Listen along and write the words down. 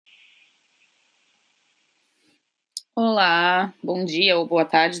Olá, bom dia ou boa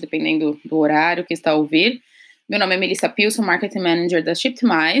tarde, dependendo do horário que está a ouvir. Meu nome é Melissa Pilson, Marketing Manager da Shipt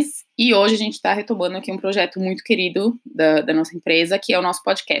Mais, e hoje a gente está retomando aqui um projeto muito querido da nossa empresa, que é o nosso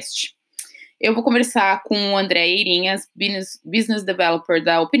podcast. Eu vou conversar com o André Eirinhas, Business Developer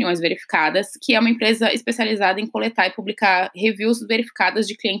da Opiniões Verificadas, que é uma empresa especializada em coletar e publicar reviews verificadas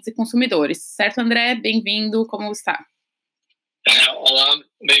de clientes e consumidores. Certo, André? Bem-vindo, como está? Olá,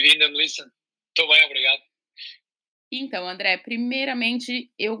 bem-vinda, Melissa. Estou bem, obrigado. Então, André, primeiramente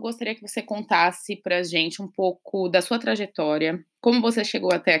eu gostaria que você contasse para a gente um pouco da sua trajetória, como você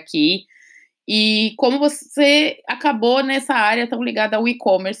chegou até aqui e como você acabou nessa área tão ligada ao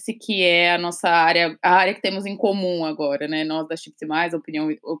e-commerce, que é a nossa área, a área que temos em comum agora, né? Nós da Chips Mais,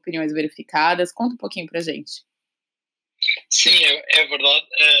 opiniões verificadas. Conta um pouquinho para a gente. Sim, é verdade.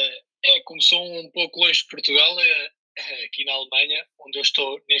 Começou um pouco longe de Portugal, aqui na Alemanha, onde eu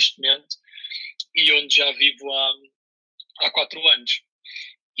estou neste momento e onde já vivo há 4 anos.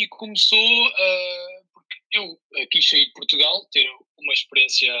 E começou porque eu quis sair de Portugal, ter uma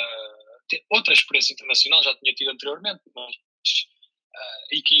experiência, ter outra experiência internacional, já tinha tido anteriormente, mas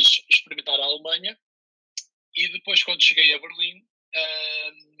e quis experimentar a Alemanha. E depois, quando cheguei a Berlim,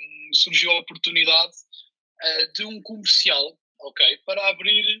 surgiu a oportunidade de um comercial, ok, para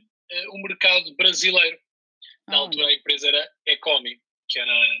abrir o mercado brasileiro. Na altura a empresa era Ecomi, que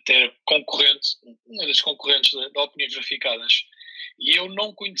era até concorrente, uma das concorrentes da Opiniões Verificadas. E eu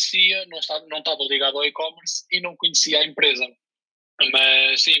não conhecia, não estava ligado ao e-commerce e não conhecia a empresa.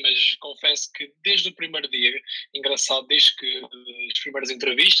 Mas sim, mas confesso que desde o primeiro dia, engraçado, desde que as primeiras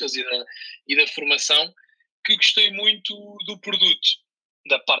entrevistas e da formação, que gostei muito do produto,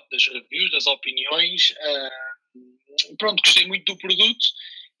 da parte das reviews, das opiniões. Pronto, gostei muito do produto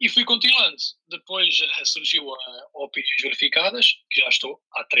e fui continuando. Depois surgiu a Opiniões Verificadas, que já estou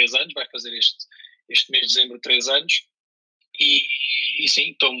há 3 anos, vai fazer este mês de dezembro 3 anos. E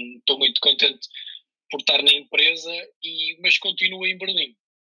sim, estou muito contente por estar na empresa, mas continuo em Berlim.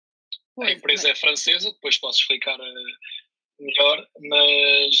 A empresa é francesa, depois posso explicar melhor,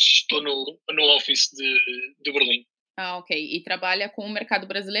 mas estou no office de Berlim. Ah, ok. E trabalha com o mercado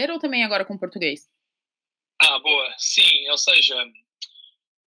brasileiro ou também agora com português? Boa. Sim, ou seja,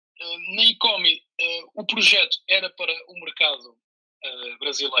 na Ecomi o projeto era para o mercado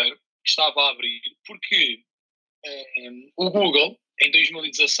brasileiro, que estava a abrir, porque o Google, em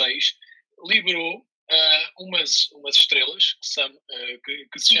 2016, liberou umas estrelas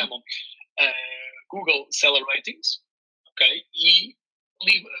que se chamam Google Seller Ratings, ok? E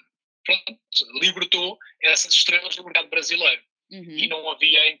pronto, libertou essas estrelas do mercado brasileiro. E não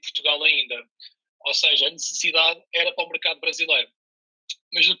havia em Portugal ainda. Ou seja, a necessidade era para o mercado brasileiro.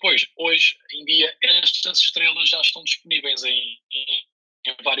 Mas depois, hoje em dia, estas estrelas já estão disponíveis em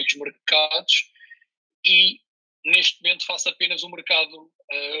vários mercados e neste momento faço apenas o mercado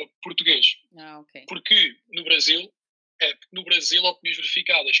português. Ok. Porque no Brasil, a Opiniões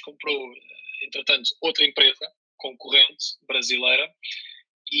Verificadas comprou, entretanto, outra empresa concorrente brasileira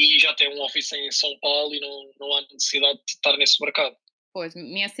e já tem um office em São Paulo e não há necessidade de estar nesse mercado. Pois,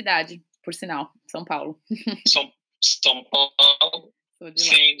 minha cidade, por sinal, São Paulo. São Paulo,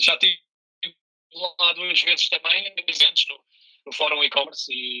 sim, já tive lá 2 vezes também, antes no Fórum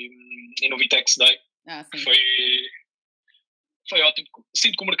E-Commerce e no Vitex Day. Sim. Foi ótimo.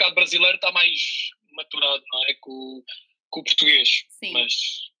 Sinto que o mercado brasileiro está mais maturado, não é? Com o português. Sim.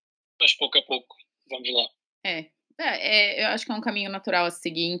 Mas pouco a pouco, vamos lá. Eu acho que é um caminho natural a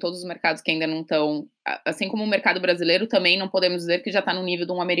seguir em todos os mercados que ainda não estão. Assim como o mercado brasileiro, também não podemos dizer que já está no nível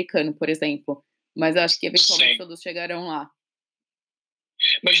de um americano, por exemplo. Mas eu acho que eventualmente todos chegarão lá.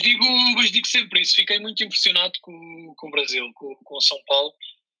 Mas digo sempre isso. Fiquei muito impressionado com o Brasil, com São Paulo.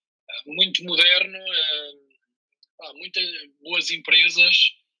 Muito moderno, muitas boas empresas,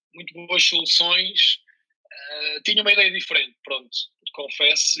 muito boas soluções. Tinha uma ideia diferente, pronto,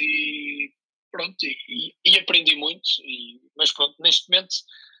 confesso, e pronto, e aprendi muito, mas pronto, neste momento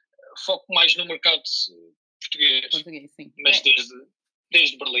foco mais no mercado português, Sim. Mas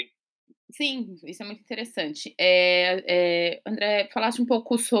desde Berlim. Sim, isso é muito interessante. André, falaste um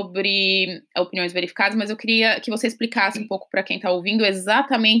pouco sobre opiniões verificadas, mas eu queria que você explicasse um pouco para quem está ouvindo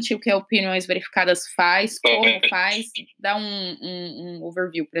exatamente o que a Opiniões Verificadas faz, como faz. Dá um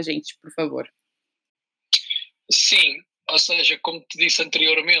overview para a gente, por favor. Sim, ou seja, como te disse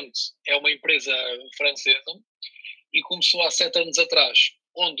anteriormente, é uma empresa francesa e começou há 7 anos atrás,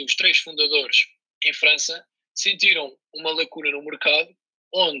 onde os 3 fundadores em França sentiram uma lacuna no mercado,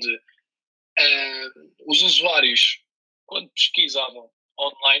 onde os usuários, quando pesquisavam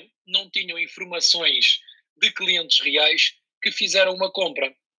online, não tinham informações de clientes reais que fizeram uma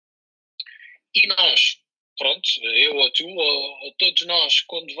compra. E nós pronto, eu ou tu, ou todos nós,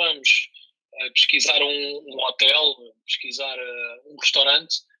 quando vamos pesquisar um hotel, pesquisar um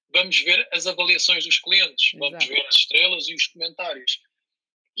restaurante, vamos ver as avaliações dos clientes, vamos ver as estrelas e os comentários.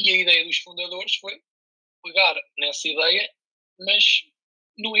 E a ideia dos fundadores foi pegar nessa ideia, mas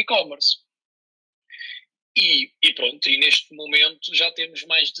no e-commerce. E pronto, e neste momento já temos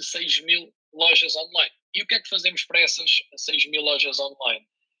mais de 6.000 lojas online. E o que é que fazemos para essas 6.000 lojas online?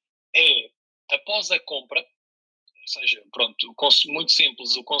 É, após a compra, ou seja, pronto, muito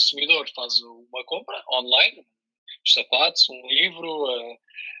simples, o consumidor faz uma compra online, sapatos, um livro,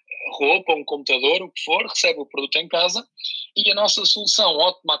 roupa, um computador, o que for, recebe o produto em casa e a nossa solução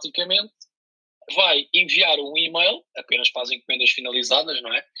automaticamente vai enviar um e-mail, apenas para as encomendas finalizadas,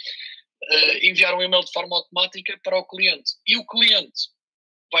 não é? Enviar um e-mail de forma automática para o cliente. E o cliente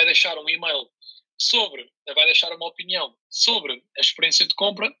vai deixar um e-mail vai deixar uma opinião sobre a experiência de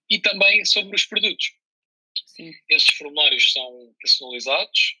compra e também sobre os produtos. Sim. Esses formulários são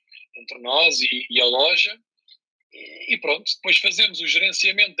personalizados entre nós e a loja. E pronto, depois fazemos o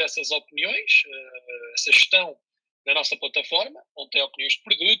gerenciamento dessas opiniões, essa gestão na nossa plataforma, onde tem opiniões de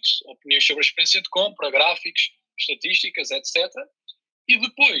produtos, opiniões sobre a experiência de compra, gráficos, estatísticas, etc. E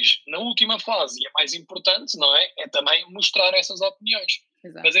depois, na última fase, e a mais importante, não é? É também mostrar essas opiniões.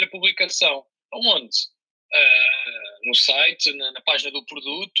 Exato. Fazer a publicação. Aonde? No site, na página do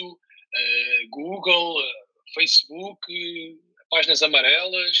produto, Google, Facebook, páginas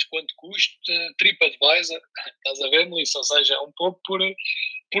amarelas, quanto custa, TripAdvisor, estás a ver, Melissa? Ou seja, um pouco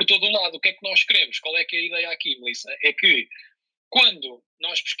por todo o lado. O que é que nós queremos? Qual é que é a ideia aqui, Melissa? É que quando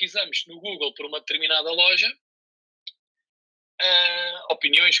nós pesquisamos no Google por uma determinada loja,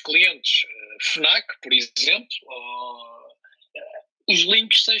 opiniões clientes, FNAC, por exemplo, os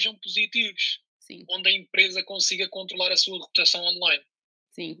links sejam positivos, Sim. onde a empresa consiga controlar a sua reputação online.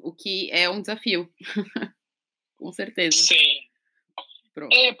 Sim, o que é um desafio, com certeza. Sim.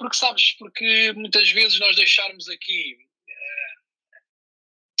 Pronto. É, porque sabes, porque muitas vezes nós deixarmos aqui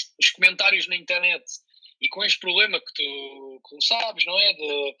os comentários na internet e com este problema que tu sabes, não é?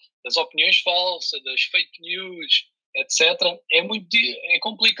 Das opiniões falsas, das fake news, etc. É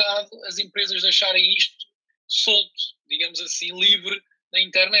complicado as empresas deixarem isto solto, digamos assim, livre na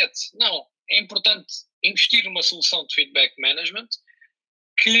internet. Não, é importante investir numa solução de feedback management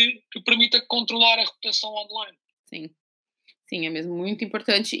que permita controlar a reputação online. Sim. Sim, é mesmo muito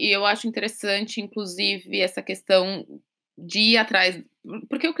importante e eu acho interessante, inclusive, essa questão de ir atrás,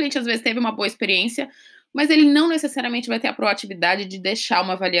 porque o cliente às vezes teve uma boa experiência, mas ele não necessariamente vai ter a proatividade de deixar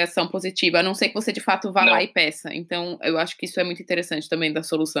uma avaliação positiva, a não ser que você de fato vá lá e peça. Então, eu acho que isso é muito interessante também da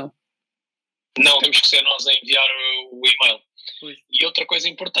solução. Não, temos que ser nós a enviar o e-mail. Pois. E outra coisa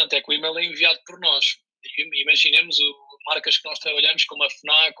importante é que o e-mail é enviado por nós. Imaginemos marcas que nós trabalhamos como a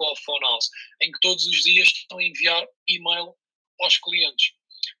FNAC ou a Phonehouse, em que todos os dias estão a enviar e-mail aos clientes.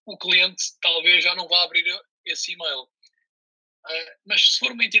 O cliente talvez já não vá abrir esse e-mail. Mas se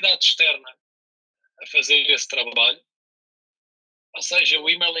for uma entidade externa a fazer esse trabalho, ou seja, o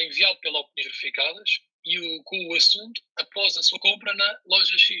e-mail é enviado pela Opiniões Verificadas e com o assunto após a sua compra na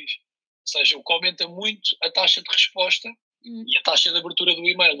loja X. Ou seja, o que aumenta muito a taxa de resposta e a taxa de abertura do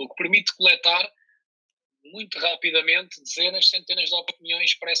e-mail, o que permite coletar muito rapidamente dezenas, centenas de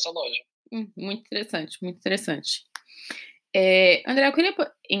opiniões para essa loja. Muito interessante, muito interessante. André, eu queria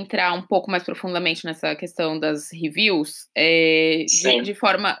entrar um pouco mais profundamente nessa questão das reviews, de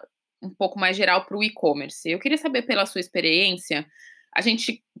forma um pouco mais geral para o e-commerce. Eu queria saber, pela sua experiência, a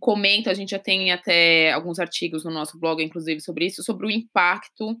gente já tem até alguns artigos no nosso blog, inclusive, sobre isso, sobre o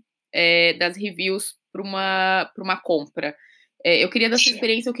impacto das reviews para uma compra. Eu queria, da sua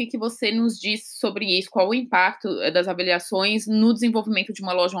experiência, o que você nos diz sobre isso, qual o impacto das avaliações no desenvolvimento de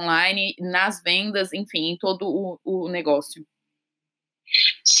uma loja online, nas vendas, enfim, em todo o negócio.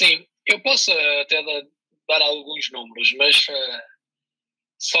 Sim, eu posso até dar alguns números, mas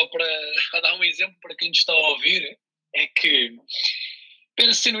só para dar um exemplo para quem está a ouvir, é que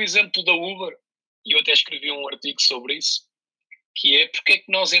pense no exemplo da Uber, e eu até escrevi um artigo sobre isso, que é porque é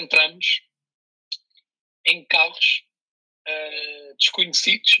que nós entramos em carros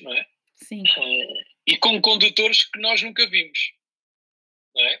desconhecidos, não é? Sim. E com condutores que nós nunca vimos,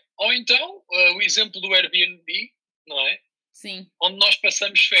 não é? Ou então o exemplo do Airbnb, não é? Sim. Onde nós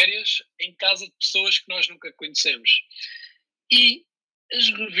passamos férias em casa de pessoas que nós nunca conhecemos. E as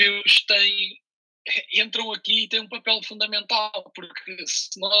reviews entram aqui e têm um papel fundamental, porque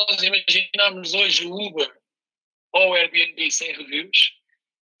se nós imaginarmos hoje o Uber ou o Airbnb sem reviews,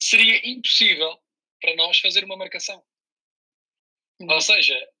 seria impossível para nós fazer uma marcação. Ou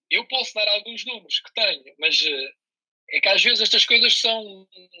seja, eu posso dar alguns números que tenho, mas é que às vezes estas coisas são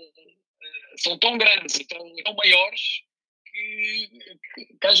são tão grandes e tão maiores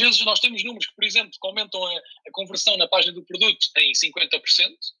que às vezes nós temos números que, por exemplo, que aumentam a conversão na página do produto em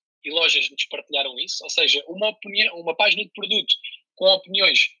 50%, e lojas nos partilharam isso, ou seja, uma página de produto com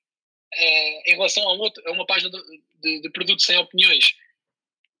opiniões em relação a uma página de produto sem opiniões,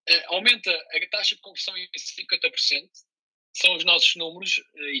 aumenta a taxa de conversão em 50%. São os nossos números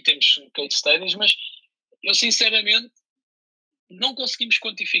e temos case studies, mas eu sinceramente não conseguimos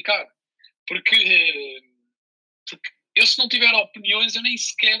quantificar, porque eu, se não tiver opiniões, eu nem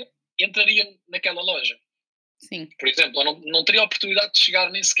sequer entraria naquela loja. Sim. Por exemplo, eu não teria a oportunidade de chegar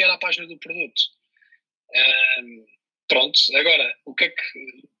nem sequer à página do produto. Pronto, agora, o que é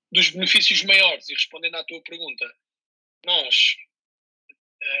que, dos benefícios maiores, e respondendo à tua pergunta, nós,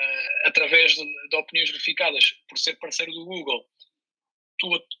 através de opiniões verificadas, por ser parceiro do Google,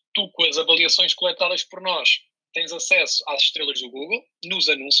 tu com as avaliações coletadas por nós, tens acesso às estrelas do Google, nos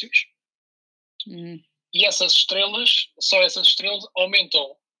anúncios, e só essas estrelas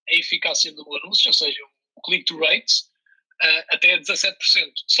aumentam a eficácia do anúncio, ou seja, o click-to rate, até 17%,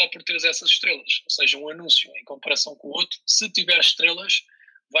 só por teres essas estrelas. Ou seja, um anúncio, em comparação com o outro, se tiver estrelas,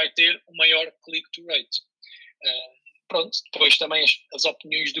 vai ter um maior click-to rate. Pronto, depois também as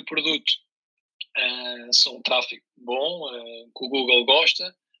opiniões do produto são um tráfego bom, que o Google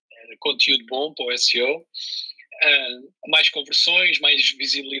gosta, conteúdo bom para o SEO, mais conversões, mais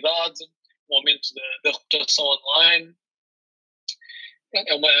visibilidade, um aumento da reputação online.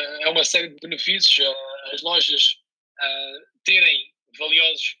 É uma série de benefícios. As lojas terem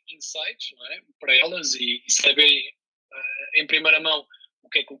valiosos insights, não é, para elas e saberem em primeira mão o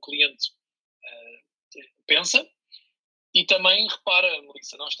que é que o cliente pensa. E também, repara,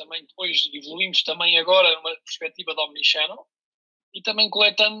 Melissa, nós também depois evoluímos também agora numa perspectiva de omnichannel e também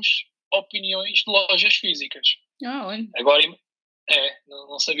coletamos opiniões de lojas físicas. Olha. Agora,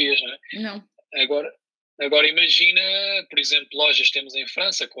 não sabias, não é? Não. Agora imagina, por exemplo, lojas que temos em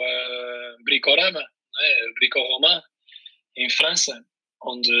França, com a Bricorama, a Brico-Romain, em França,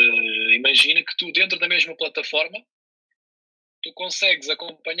 onde imagina que tu, dentro da mesma plataforma, tu consegues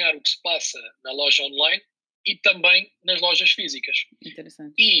acompanhar o que se passa na loja online e também nas lojas físicas.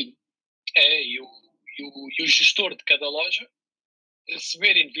 Interessante. E o gestor de cada loja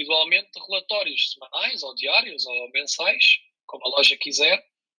receber individualmente relatórios semanais ou diários ou mensais, como a loja quiser,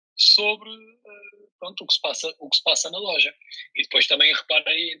 sobre o que se passa na loja. E depois também repara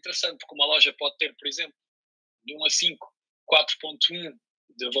aí, interessante, porque uma loja pode ter, por exemplo, de 1 a 5, 4.1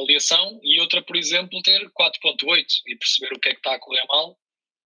 de avaliação e outra, por exemplo, ter 4.8 e perceber o que é que está a correr mal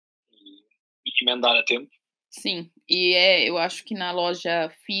e emendar a tempo. Sim, e eu acho que na loja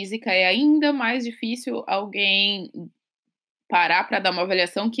física é ainda mais difícil alguém parar para dar uma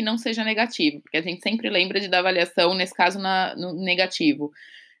avaliação que não seja negativa, porque a gente sempre lembra de dar avaliação, nesse caso, no negativo.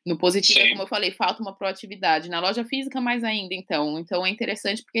 No positivo, Sim. Como eu falei, falta uma proatividade. Na loja física, mais ainda, então. Então, é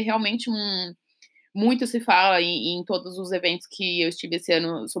interessante porque realmente muito se fala em todos os eventos que eu estive esse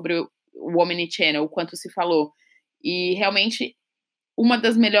ano sobre o Omnichannel, o quanto se falou. E, realmente, uma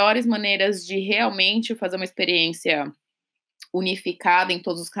das melhores maneiras de realmente fazer uma experiência unificada em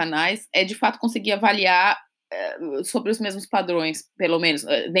todos os canais é, de fato, conseguir avaliar sobre os mesmos padrões, pelo menos,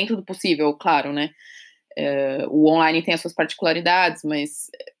 dentro do possível, claro, né? O online tem as suas particularidades, mas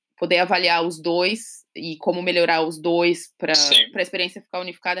poder avaliar os dois e como melhorar os dois para a experiência ficar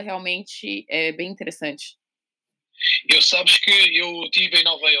unificada realmente é bem interessante. Sabes que eu estive em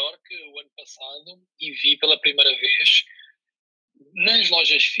Nova Iorque o ano passado e vi pela primeira vez nas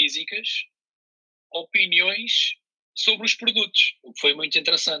lojas físicas opiniões sobre os produtos, o que foi muito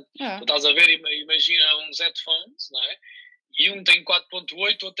interessante. Tu estás a ver, imagina uns headphones, não é? E um tem 4.8,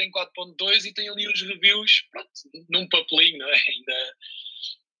 outro tem 4.2 e tem ali os reviews, pronto, num papelinho, não é?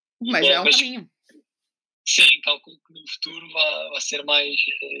 Mas é um caminho. Sim, calculo que no futuro vai ser mais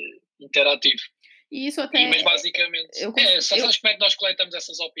interativo. E isso até... Mas basicamente, sabes como é que nós coletamos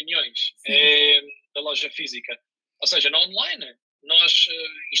essas opiniões da loja física? Ou seja, no online, nós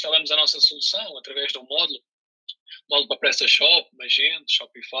instalamos a nossa solução através de um módulo para PrestaShop, Magento,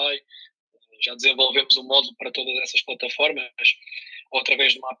 Shopify. Já desenvolvemos um módulo para todas essas plataformas ou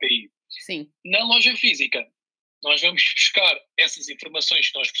através de uma API. Sim. Na loja física, nós vamos buscar essas informações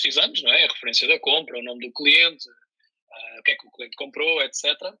que nós precisamos, não é? A referência da compra, o nome do cliente, o que é que o cliente comprou, etc.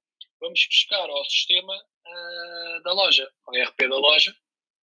 Vamos buscar ao sistema da loja, ao ERP da loja,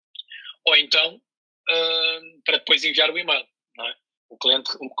 ou então para depois enviar o e-mail, não é? O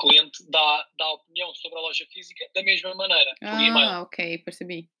cliente dá opinião sobre a loja física da mesma maneira, por e-mail. Ok,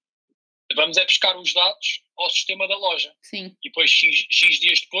 percebi. Vamos buscar os dados ao sistema da loja. Sim. E depois, X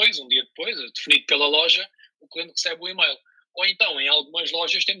dias depois, um dia depois, definido pela loja, o cliente recebe o e-mail. ou então em algumas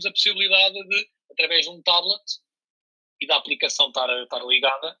lojas temos a possibilidade de, através de um tablet e da aplicação estar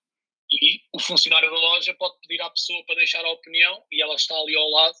ligada, e o funcionário da loja pode pedir à pessoa para deixar a opinião e ela está ali ao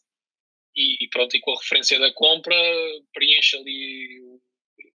lado e pronto, e com a referência da compra preenche ali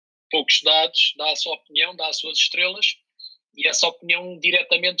poucos dados, dá a sua opinião, dá as suas estrelas e essa opinião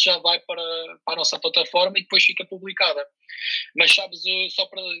diretamente já vai para a nossa plataforma e depois fica publicada. Mas sabes, só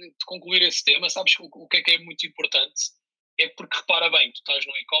para concluir esse tema, sabes o que é muito importante? É porque repara bem, tu estás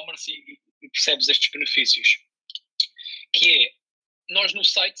no e-commerce e percebes estes benefícios, que é, nós no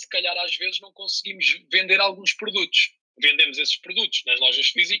site se calhar às vezes não conseguimos vender alguns produtos. Vendemos esses produtos nas lojas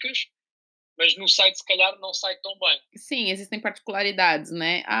físicas, mas no site se calhar não sai tão bem. Sim, existem particularidades,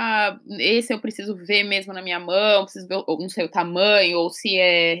 né? Ah, esse eu preciso ver mesmo na minha mão, preciso ver, não sei, o tamanho, ou se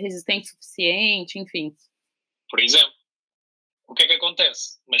é resistente o suficiente, enfim. Por exemplo, o que é que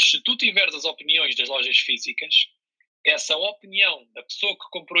acontece? Mas se tu tiveres as opiniões das lojas físicas, essa opinião da pessoa que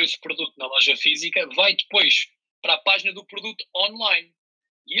comprou esse produto na loja física vai depois para a página do produto online.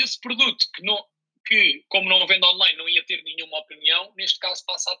 E esse produto que como não vende online, não ia ter nenhuma opinião, neste caso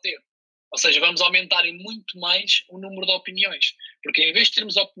passa a ter. Ou seja, vamos aumentar em muito mais o número de opiniões. Porque em vez de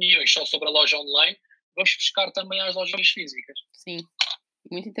termos opiniões só sobre a loja online, vamos buscar também às lojas físicas. Sim,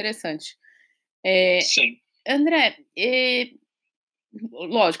 muito interessante. Sim. André,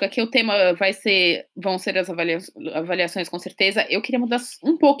 lógico, aqui o tema vão ser as avaliações com certeza. Eu queria mudar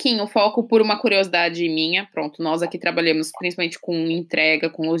um pouquinho o foco por uma curiosidade minha. Pronto, nós aqui trabalhamos principalmente com entrega,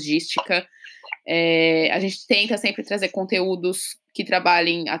 com logística. A gente tenta sempre trazer conteúdos que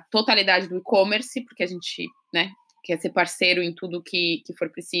trabalhem a totalidade do e-commerce, porque a gente, né, quer ser parceiro em tudo que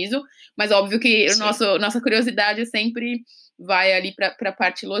for preciso. Mas óbvio que nossa curiosidade sempre vai ali para a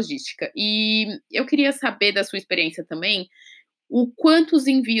parte logística. E eu queria saber da sua experiência também, o quantos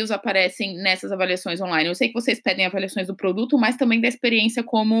envios aparecem nessas avaliações online. Eu sei que vocês pedem avaliações do produto, mas também da experiência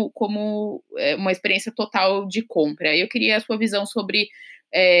como uma experiência total de compra. Eu queria a sua visão sobre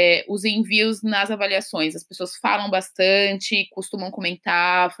os envios nas avaliações. As pessoas falam bastante, costumam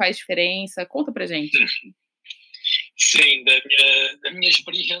comentar, faz diferença? Conta pra gente. Sim, da minha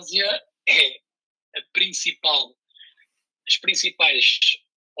experiência as principais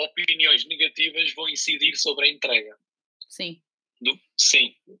opiniões negativas vão incidir sobre a entrega. Sim.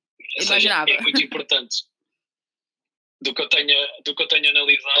 Sim. Imaginava. Seja, é muito importante do que eu tenho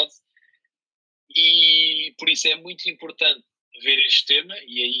analisado e por isso é muito importante ver este tema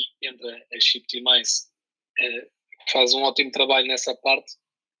e aí entra a Ship2Mais, faz um ótimo trabalho nessa parte,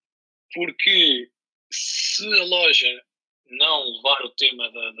 porque se a loja não levar o tema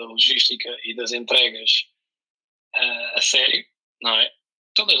da logística e das entregas a sério, não é?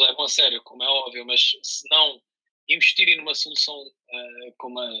 Todas levam a sério, como é óbvio, mas se não investirem numa solução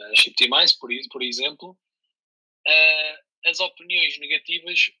como a Ship2Mais, por exemplo, as opiniões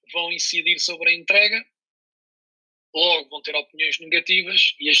negativas vão incidir sobre a entrega, logo vão ter opiniões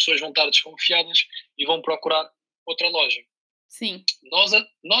negativas e as pessoas vão estar desconfiadas e vão procurar outra loja. Sim.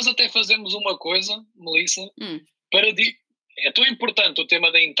 Nós até fazemos uma coisa, Melissa, é tão importante o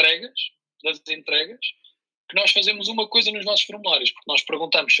tema das entregas, que nós fazemos uma coisa nos nossos formulários, porque nós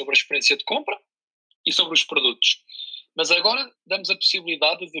perguntamos sobre a experiência de compra e sobre os produtos. Mas agora damos a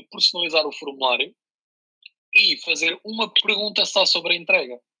possibilidade de personalizar o formulário e fazer uma pergunta só sobre a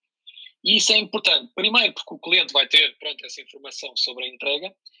entrega. E isso é importante. Primeiro, porque o cliente vai ter essa informação sobre a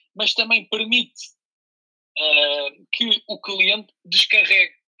entrega, mas também permite que o cliente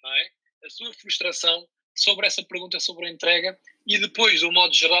descarregue, não é, a sua frustração sobre essa pergunta sobre a entrega e depois, do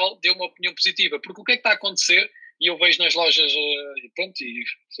modo geral, dê uma opinião positiva. Porque o que é que está a acontecer? E eu vejo nas lojas, e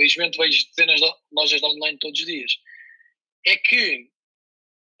felizmente vejo dezenas de lojas online todos os dias, é que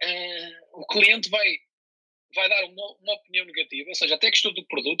o cliente vai dar uma opinião negativa, ou seja, até gostou do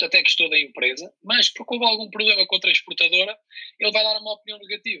produto, até gostou da empresa, mas porque houve algum problema com a transportadora, ele vai dar uma opinião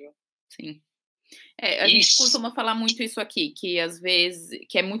negativa. Sim. A gente costuma falar muito isso aqui, que às vezes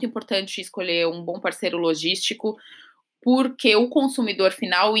que é muito importante escolher um bom parceiro logístico, porque o consumidor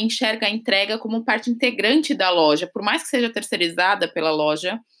final enxerga a entrega como parte integrante da loja, por mais que seja terceirizada pela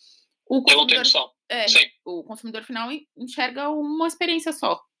loja, o consumidor final enxerga uma experiência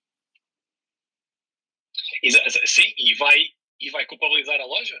só. Sim, e vai culpabilizar a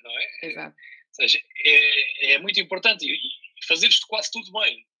loja, não é? Exato. Ou seja, é muito importante e fazeres quase tudo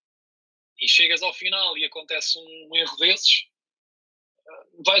bem. E chegas ao final e acontece um erro desses,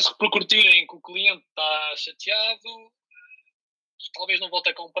 vai-se repercutir em que o cliente está chateado, talvez não volte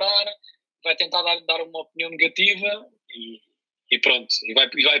a comprar, vai tentar dar uma opinião negativa e pronto, e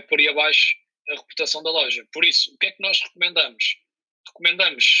vai por aí abaixo a reputação da loja. Por isso, o que é que nós recomendamos?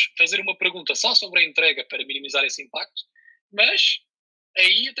 Recomendamos fazer uma pergunta só sobre a entrega para minimizar esse impacto, Mas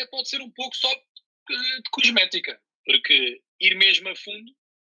aí até pode ser um pouco só de cosmética, porque ir mesmo a fundo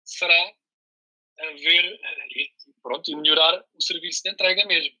será a ver e melhorar o serviço de entrega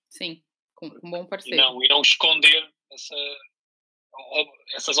mesmo. Sim, com um bom E parceiro. não esconder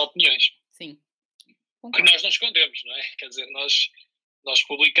essas opiniões. Sim. Que Concordo. nós não escondemos, não é? Quer dizer, nós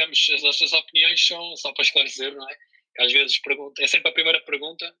publicamos as nossas opiniões, são só para esclarecer, não é? Às vezes é sempre a primeira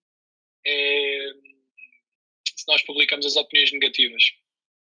pergunta, é se nós publicamos as opiniões negativas.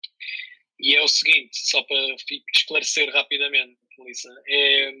 E é o seguinte, só para esclarecer rapidamente, Melissa,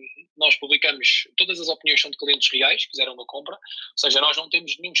 nós publicamos, todas as opiniões são de clientes reais que fizeram uma compra, ou seja, nós não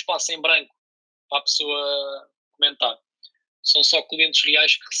temos nenhum espaço em branco para a pessoa comentar. São só clientes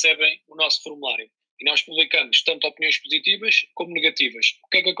reais que recebem o nosso formulário. E nós publicamos tanto opiniões positivas como negativas. O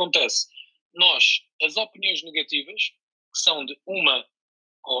que é que acontece? Nós, as opiniões negativas, que são de 1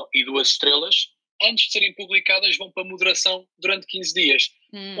 e 2 estrelas, antes de serem publicadas, vão para moderação durante 15 dias,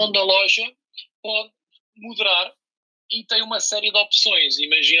 onde a loja pode moderar e tem uma série de opções.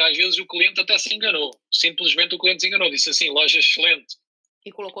 Imagina, às vezes o cliente até se enganou. Simplesmente o cliente se enganou. Disse assim, loja excelente.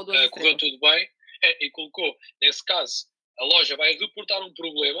 E colocou 2 estrelas. Correu tudo bem. E colocou. Nesse caso, a loja vai reportar um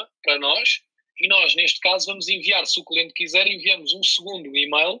problema para nós e nós, neste caso, vamos enviar, se o cliente quiser, enviamos um segundo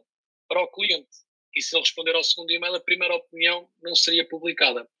e-mail para o cliente. E se ele responder ao segundo e-mail, a primeira opinião não seria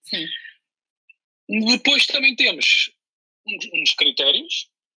publicada. Sim. Depois também temos uns critérios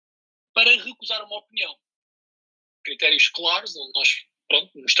para recusar uma opinião. Critérios claros, onde nós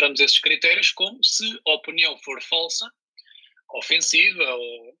mostramos esses critérios, como se a opinião for falsa, ofensiva,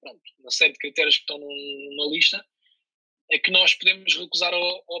 ou uma série de critérios que estão numa lista, é que nós podemos recusar a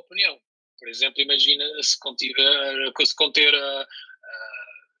opinião. Por exemplo, imagina se conter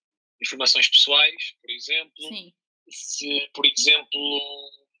informações pessoais, por exemplo. Sim. Se, por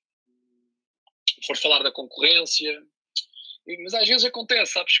exemplo, for falar da concorrência. Mas às vezes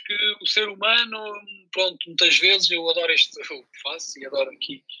acontece, sabes que o ser humano, muitas vezes eu adoro este eu faço e adoro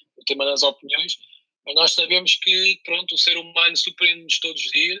aqui o tema das opiniões, mas nós sabemos que, o ser humano surpreende-nos todos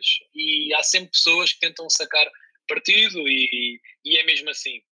os dias e há sempre pessoas que tentam sacar partido e é mesmo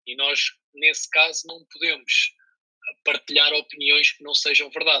assim. E nós, nesse caso, não podemos partilhar opiniões que não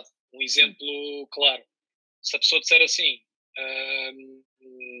sejam verdade. Um exemplo claro, se a pessoa disser assim,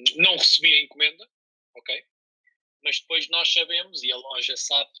 não recebi a encomenda, ok? Mas depois nós sabemos, e a loja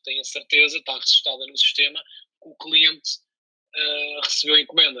sabe, tem a certeza, está registrada no sistema, que o cliente recebeu a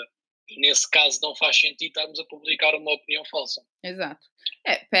encomenda. E nesse caso não faz sentido estarmos a publicar uma opinião falsa. Exato.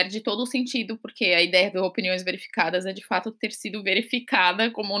 Perde todo o sentido, porque a ideia de opiniões verificadas é de fato ter sido verificada,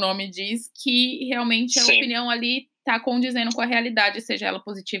 como o nome diz, que realmente a opinião ali está condizendo com a realidade, seja ela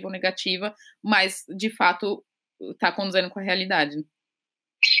positiva ou negativa, mas de fato está condizendo com a realidade.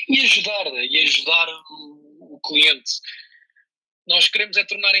 E ajudar o cliente. Nós queremos é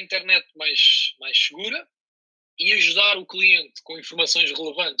tornar a internet mais segura e ajudar o cliente com informações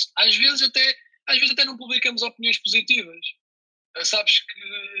relevantes. Às vezes até não publicamos opiniões positivas. Sabes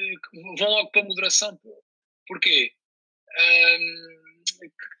que vão logo para a moderação. Porquê?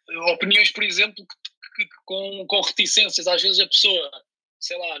 Opiniões, por exemplo, com reticências. Às vezes a pessoa,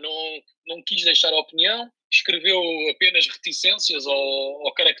 sei lá, não quis deixar a opinião, escreveu apenas reticências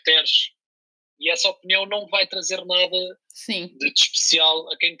ou caracteres e essa opinião não vai trazer nada de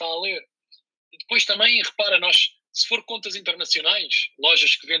especial a quem está a ler. E depois também, repara, se for contas internacionais,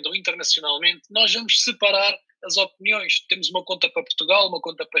 lojas que vendam internacionalmente, nós vamos separar as opiniões. Temos uma conta para Portugal, uma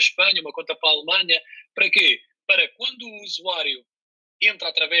conta para Espanha, uma conta para a Alemanha. Para quê? Para quando o usuário entra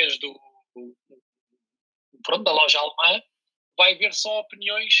através da loja alemã, vai ver só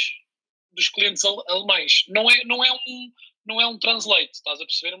opiniões dos clientes alemães. Não é um translate, estás a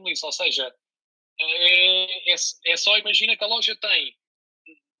perceber, Melissa? Ou seja, é só, imagina que a loja tem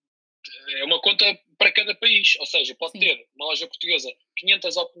uma conta para cada país, ou seja, pode ter uma loja portuguesa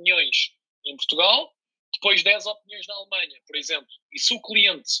 500 opiniões em Portugal, depois 10 opiniões na Alemanha, por exemplo. E se o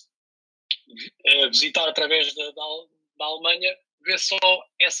cliente visitar através da Alemanha, vê só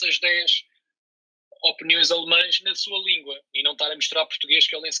essas 10 opiniões alemãs na sua língua e não estar a misturar português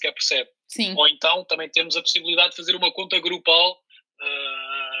que ele nem sequer percebe. Sim. Ou então também temos a possibilidade de fazer uma conta grupal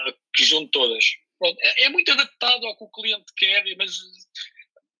que junte todas. Pronto, é muito adaptado ao que o cliente quer,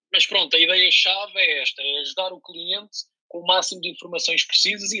 mas pronto, a ideia-chave é esta, é ajudar o cliente com o máximo de informações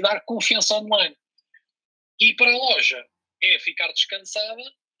precisas e dar confiança online. E para a loja é ficar descansada,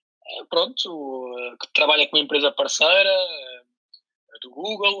 que trabalha com uma empresa parceira do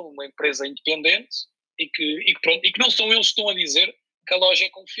Google, uma empresa independente, e que não são eles que estão a dizer que a loja é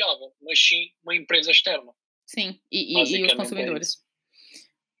confiável, mas sim uma empresa externa. Sim, e os consumidores.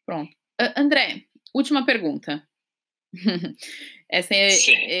 Pronto. André, última pergunta. Essa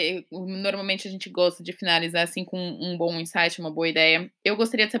normalmente a gente gosta de finalizar assim com um bom insight, uma boa ideia. Eu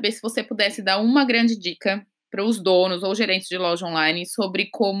gostaria de saber se você pudesse dar uma grande dica para os donos ou gerentes de loja online sobre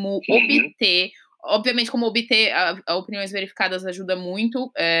como obter, obviamente como obter opiniões verificadas ajuda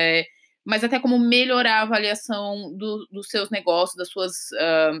muito, mas até como melhorar a avaliação dos seus negócios,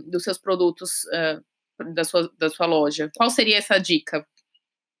 dos seus produtos, da sua loja. Qual seria essa dica?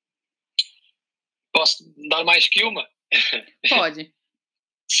 Posso dar mais que uma? Pode.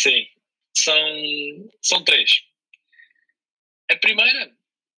 Sim, são três. A primeira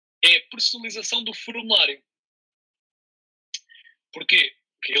é a personalização do formulário. Porquê?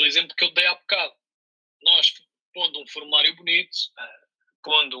 Aquele exemplo que eu dei há bocado. Nós, pondo um formulário bonito,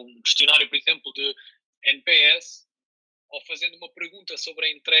 pondo um questionário, por exemplo, de NPS, ou fazendo uma pergunta sobre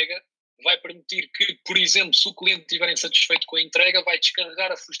a entrega, vai permitir que, por exemplo, se o cliente estiver insatisfeito com a entrega, vai descarregar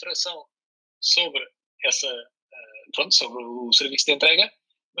a frustração sobre sobre o serviço de entrega,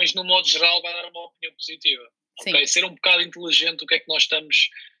 mas no modo geral vai dar uma opinião positiva. Okay? Ser um bocado inteligente o que é que nós estamos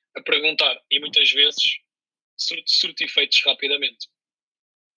a perguntar e muitas vezes surte efeitos rapidamente.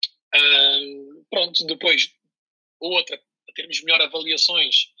 Depois, outra, para termos melhor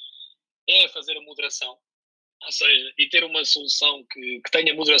avaliações, é fazer a moderação, ou seja, e ter uma solução que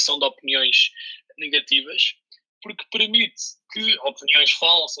tenha moderação de opiniões negativas, porque permite que opiniões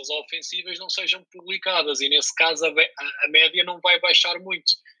falsas ou ofensivas não sejam publicadas e nesse caso a média não vai baixar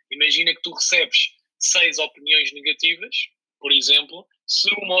muito. Imagina que tu recebes 6 opiniões negativas, por exemplo, se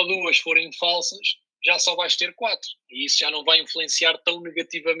uma ou duas forem falsas, já só vais ter 4 e isso já não vai influenciar tão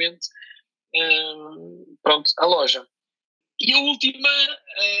negativamente a loja. E a última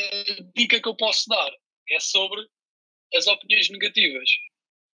dica que eu posso dar é sobre as opiniões negativas.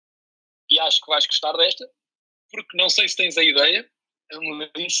 E acho que vais gostar desta, porque não sei se tens a ideia,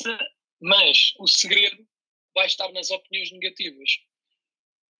 Melissa, mas o segredo vai estar nas opiniões negativas.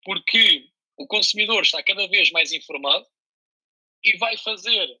 Porque o consumidor está cada vez mais informado e vai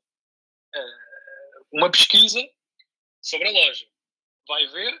fazer uma pesquisa sobre a loja. Vai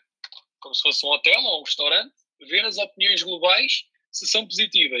ver, como se fosse um hotel ou um restaurante, ver as opiniões globais se são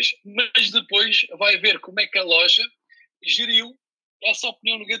positivas, mas depois vai ver como é que a loja geriu essa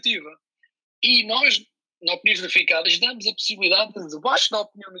opinião negativa. E nós, na Opiniões Verificadas, damos a possibilidade de, debaixo da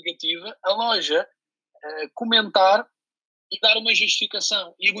opinião negativa, a loja comentar e dar uma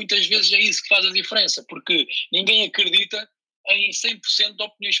justificação. E muitas vezes é isso que faz a diferença, porque ninguém acredita em 100% de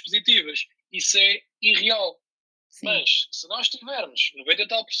opiniões positivas. Isso é irreal. Sim. Mas se nós tivermos 90%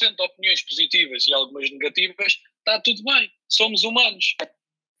 tal de opiniões positivas e algumas negativas, está tudo bem, somos humanos.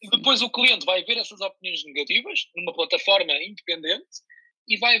 E depois o cliente vai ver essas opiniões negativas numa plataforma independente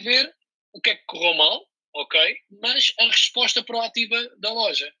e vai ver o que é que correu mal, ok? Mas a resposta proativa da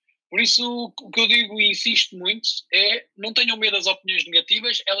loja. Por isso o que eu digo e insisto muito é não tenham medo das opiniões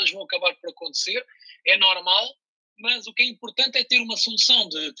negativas, elas vão acabar por acontecer, é normal, mas o que é importante é ter uma solução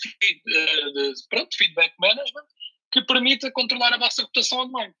de feedback management que permita controlar a vossa reputação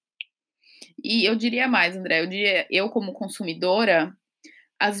online. E eu diria mais, André, eu como consumidora,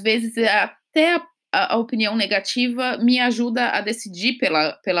 às vezes até a opinião negativa me ajuda a decidir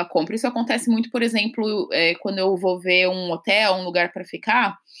pela compra. Isso acontece muito, por exemplo, quando eu vou ver um hotel, um lugar para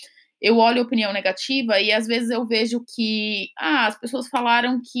ficar, eu olho a opinião negativa e às vezes eu vejo que as pessoas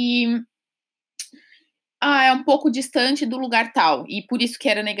falaram que é um pouco distante do lugar tal, e por isso que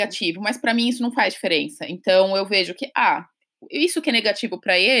era negativo, mas para mim isso não faz diferença. Então eu vejo que, isso que é negativo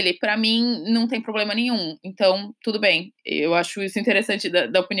para ele, para mim não tem problema nenhum. Então, tudo bem. Eu acho isso interessante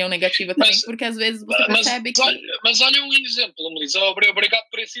da opinião negativa também, porque às vezes você percebe que... Mas olha um exemplo, Melissa, obrigado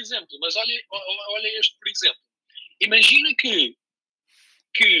por esse exemplo, mas olha este, por exemplo. Imagina que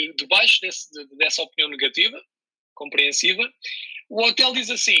debaixo dessa opinião negativa, compreensiva, o hotel diz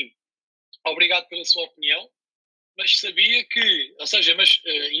assim: obrigado pela sua opinião, mas sabia que, ou seja,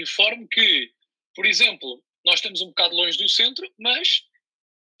 informe que, por exemplo, nós estamos um bocado longe do centro, mas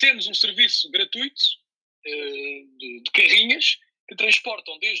temos um serviço gratuito de carrinhas que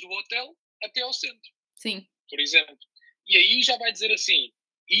transportam desde o hotel até ao centro. Sim. Por exemplo. E aí já vai dizer assim,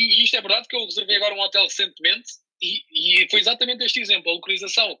 e isto é verdade que eu reservei agora um hotel recentemente, e foi exatamente este exemplo. A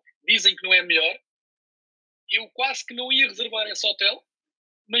localização dizem que não é melhor. Eu quase que não ia reservar esse hotel,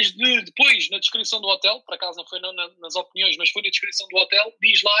 mas depois, na descrição do hotel, por acaso não foi nas opiniões, mas foi na descrição do hotel,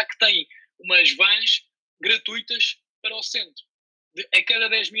 diz lá que tem umas vans gratuitas para o centro, a cada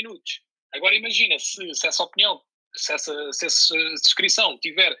 10 minutos. Agora imagina, se essa opinião, se essa descrição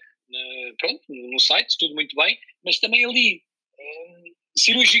tiver no site, tudo muito bem, mas também ali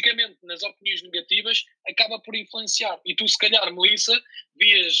cirurgicamente nas opiniões negativas, acaba por influenciar. E tu, se calhar, Melissa,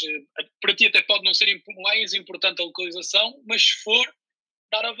 vias, para ti até pode não ser mais importante a localização, mas se for,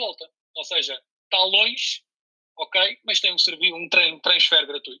 dar a volta. Ou seja, está longe, ok, mas tem um transfer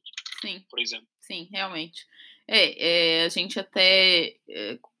gratuito. Sim. Por exemplo. Sim, realmente. A gente até,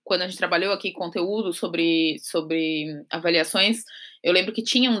 quando a gente trabalhou aqui conteúdo sobre avaliações, eu lembro que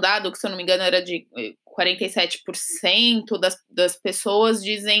tinha um dado que, se eu não me engano, era de 47% das pessoas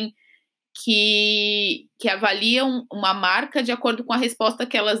dizem que avaliam uma marca de acordo com a resposta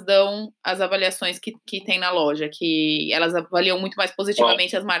que elas dão às avaliações que tem na loja, que elas avaliam muito mais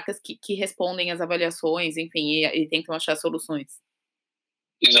positivamente as marcas que respondem às avaliações, enfim, e tentam achar soluções.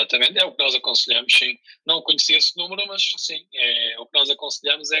 Exatamente, é o que nós aconselhamos, sim. Não conhecia esse número, mas sim, o que nós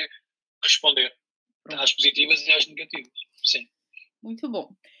aconselhamos é responder às positivas e às negativas, sim. Muito bom.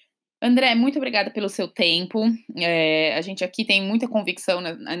 André, muito obrigada pelo seu tempo. A gente aqui tem muita convicção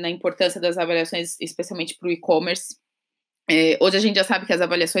na importância das avaliações, especialmente para o e-commerce. Hoje a gente já sabe que as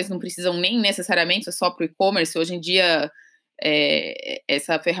avaliações não precisam nem necessariamente ser só para o e-commerce. Hoje em dia,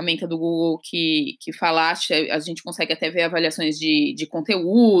 essa ferramenta do Google que falaste, a gente consegue até ver avaliações de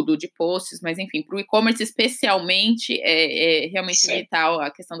conteúdo, de posts, mas enfim, para o e-commerce especialmente é realmente vital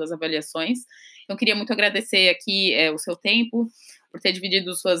a questão das avaliações. Então, queria muito agradecer aqui o seu tempo, por ter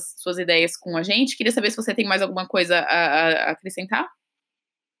dividido suas ideias com a gente. Queria saber se você tem mais alguma coisa a acrescentar.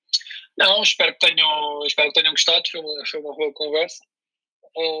 Não, espero que tenham gostado, foi uma boa conversa.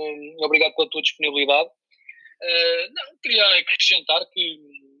 Obrigado pela tua disponibilidade. Não, queria acrescentar que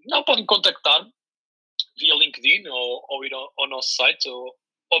não podem contactar-me via LinkedIn ou ir ao nosso site,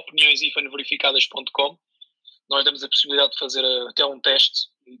 opiniões-verificadas.com. Nós damos a possibilidade de fazer até um teste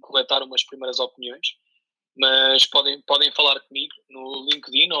e coletar umas primeiras opiniões, mas podem falar comigo no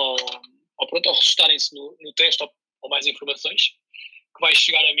LinkedIn ou registarem-se no teste ou mais informações que vai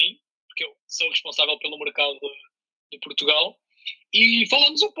chegar a mim, porque eu sou responsável pelo mercado de Portugal. E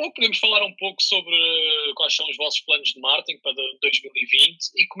podemos falar um pouco sobre quais são os vossos planos de marketing para 2020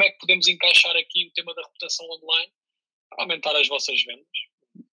 e como é que podemos encaixar aqui o tema da reputação online para aumentar as vossas vendas.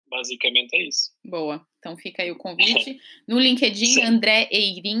 Basicamente é isso. Boa, então fica aí o convite. No LinkedIn, sim. André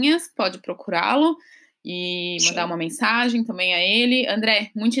Eirinhas, pode procurá-lo e mandar uma mensagem também a ele.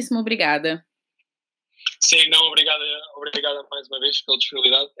 André, muitíssimo obrigada. Sim, não, obrigada mais uma vez pela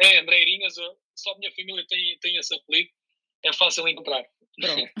disponibilidade. André Eirinhas, só a minha família tem esse apelido. É fácil encontrar.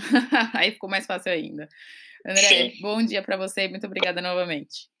 Pronto. Aí ficou mais fácil ainda. André, sim. Bom dia para você e muito obrigada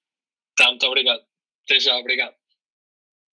novamente. Tá, muito obrigado. Até já, obrigado.